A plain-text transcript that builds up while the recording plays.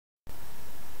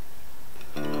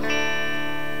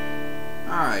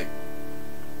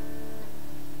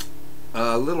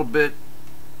little bit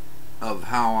of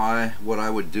what I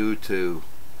would do to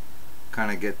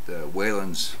kind of get the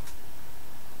Waylon's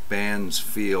band's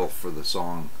feel for the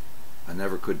song. I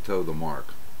Never Could Toe the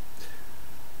Mark.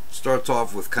 Starts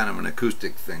off with kind of an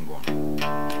acoustic thing going.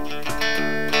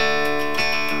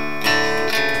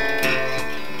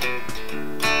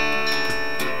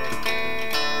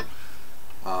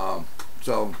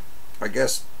 So I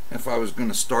guess if I was going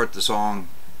to start the song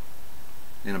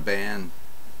in a band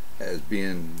as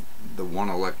being the one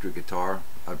electric guitar,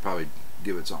 I'd probably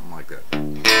give it something like that.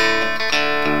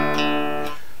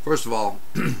 First of all,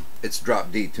 it's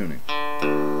drop D tuning.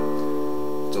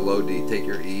 It's a low D. Take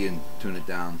your E and tune it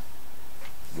down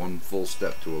one full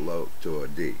step to a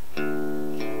D.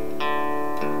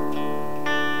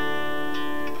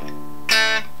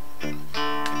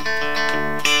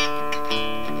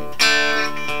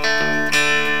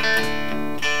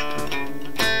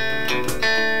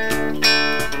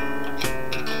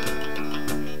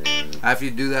 After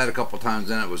you do that a couple times,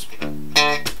 then it was.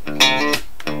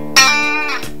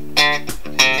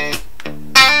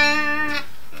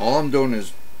 All I'm doing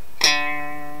is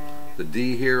the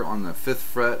D here on the 5th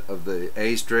fret of the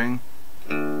A string,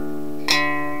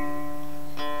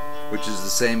 which is the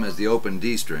same as the open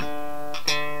D string,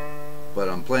 but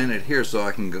I'm playing it here so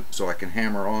I can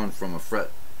hammer on from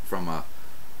a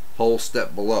whole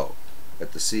step below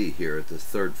at the C here at the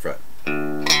 3rd fret.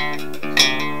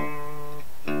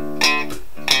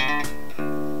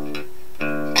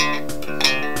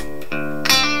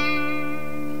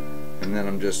 And then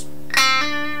I'm just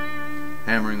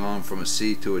hammering on from a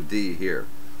C to a D here.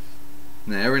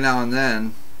 Now every now and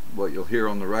then what you'll hear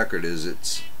on the record is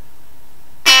it's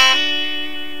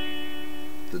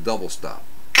the double stop.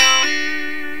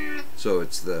 So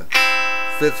it's the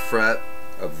 5th fret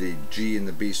of the G and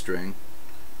the B string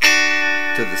to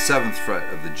the 7th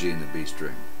fret of the G and the B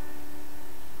string.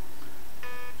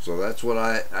 So that's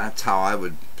how I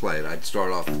would play it. I'd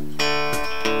start off.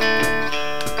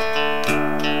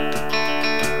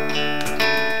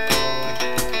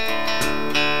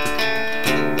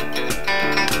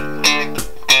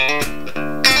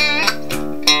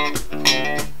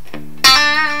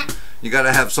 You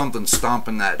gotta have something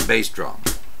stomping that bass drum.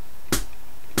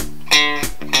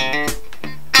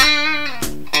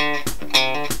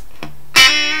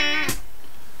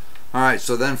 Alright,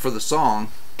 so then for the song,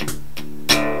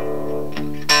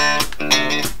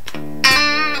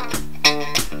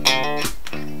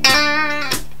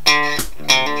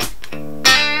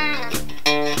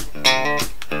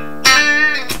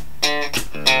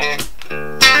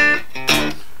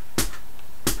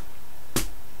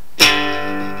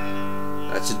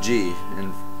 that's a G,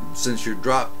 and since you're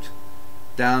dropped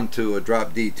down to a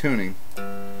drop D tuning,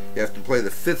 you have to play the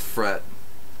 5th fret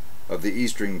of the E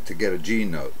string to get a G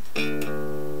note.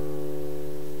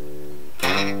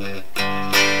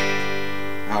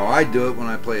 How I do it when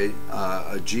I play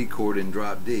a G chord in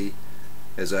drop D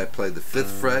is I play the 5th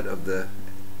fret of the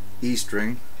E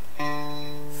string,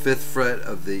 5th fret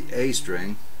of the A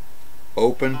string,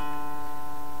 open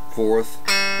 4th,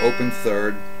 open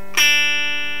 3rd,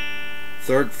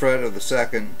 3rd fret of the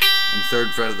 2nd, and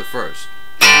 3rd fret of the 1st.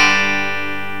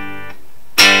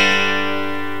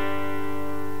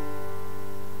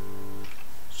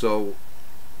 So,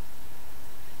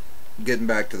 getting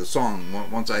back to the song,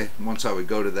 once I would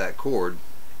go to that chord,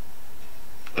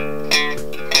 2,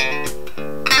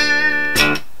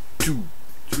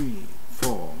 3,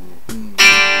 4.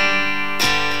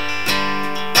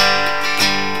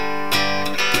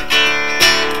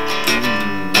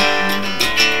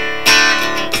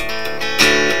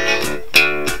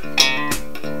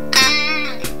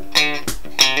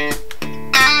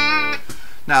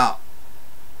 Now,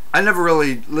 I never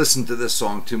really listened to this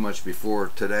song too much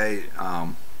before today.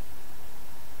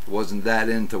 Wasn't that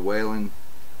into Waylon,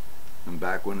 and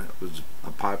back when it was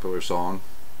a popular song,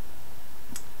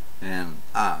 and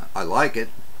I like it,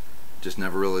 just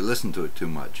never really listened to it too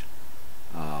much.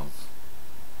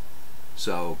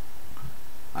 So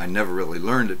I never really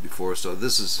learned it before. So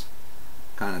this is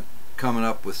kind of coming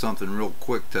up with something real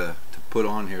quick to put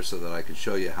on here so that I could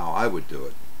show you how I would do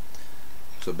it.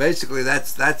 So basically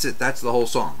that's it. That's the whole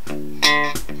song.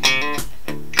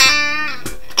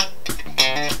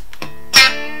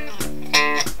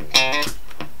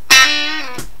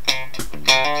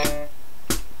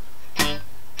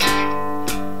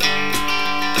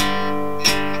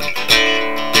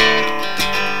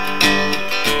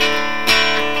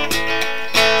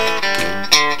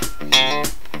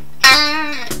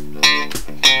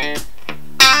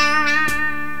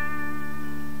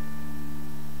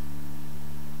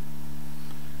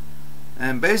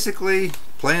 And basically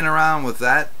playing around with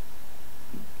that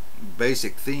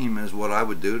basic theme is what I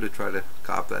would do to try to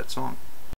cop that song.